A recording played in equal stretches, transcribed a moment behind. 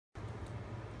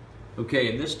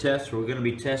Okay, in this test we're going to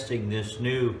be testing this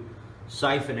new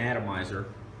Siphon atomizer,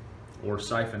 or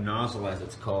Siphon Nozzle as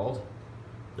it's called.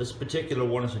 This particular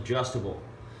one is adjustable.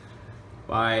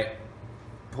 By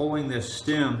pulling this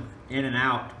stem in and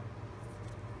out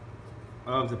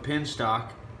of the pin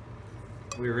stock,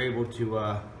 we are able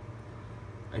to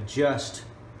adjust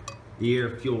the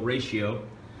air-fuel ratio.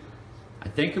 I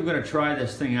think I'm going to try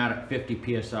this thing out at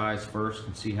 50 psi's first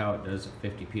and see how it does at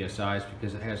 50 psi's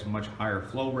because it has a much higher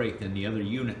flow rate than the other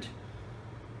unit.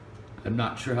 I'm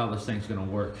not sure how this thing's going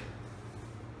to work,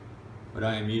 but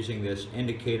I am using this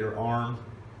indicator arm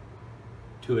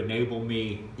to enable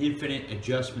me infinite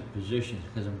adjustment positions,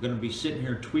 because I'm going to be sitting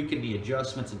here tweaking the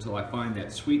adjustments until I find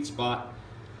that sweet spot,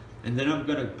 and then I'm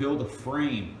going to build a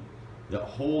frame that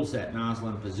holds that nozzle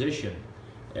in position,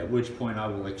 at which point I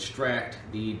will extract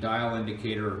the dial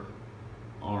indicator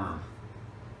arm.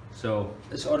 So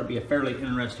this ought to be a fairly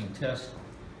interesting test.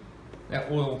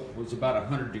 That oil was about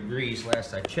 100 degrees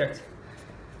last I checked.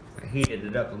 I heated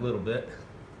it up a little bit.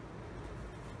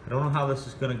 I don't know how this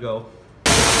is going to go.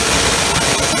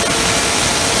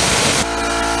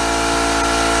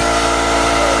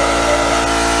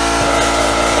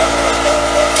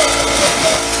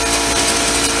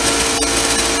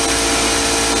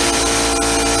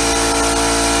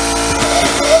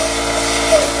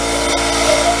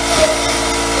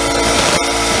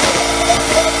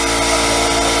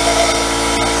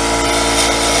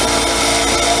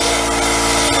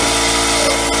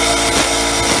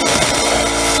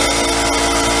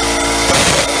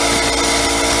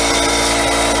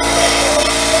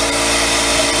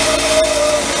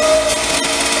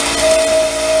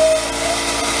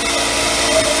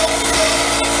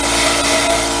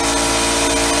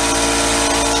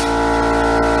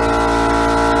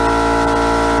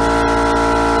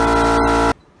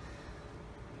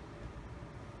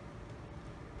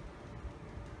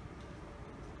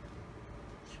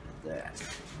 That.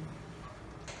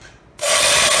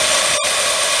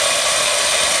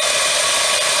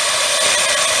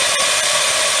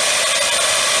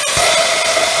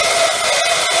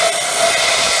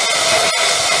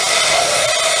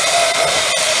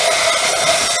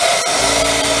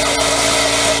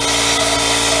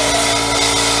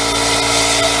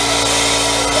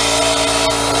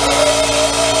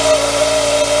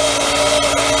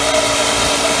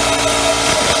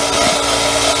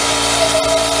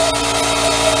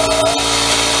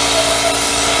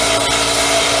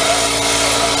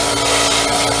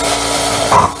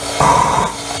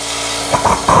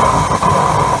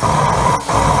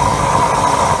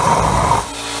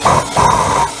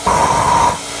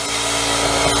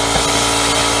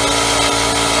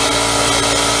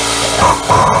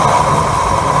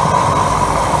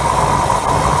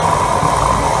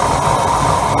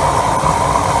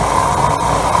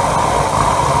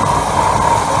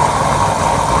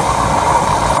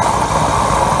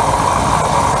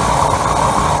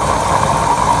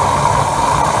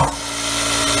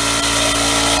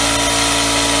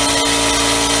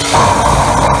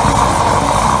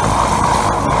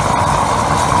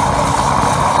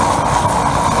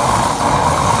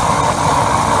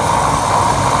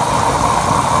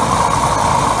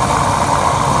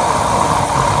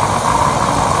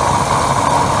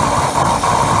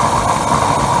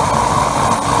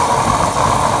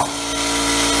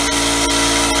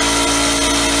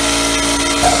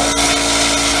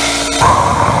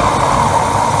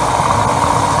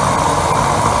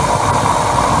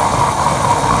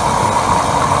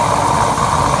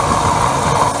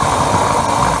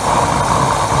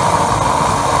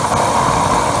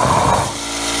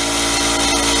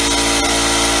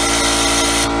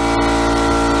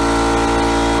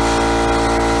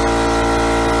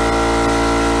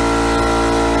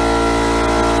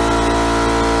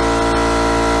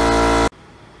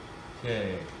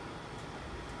 Okay,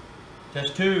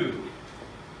 test 2.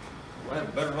 We'll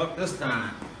have better luck this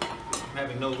time. I'm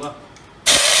having no luck.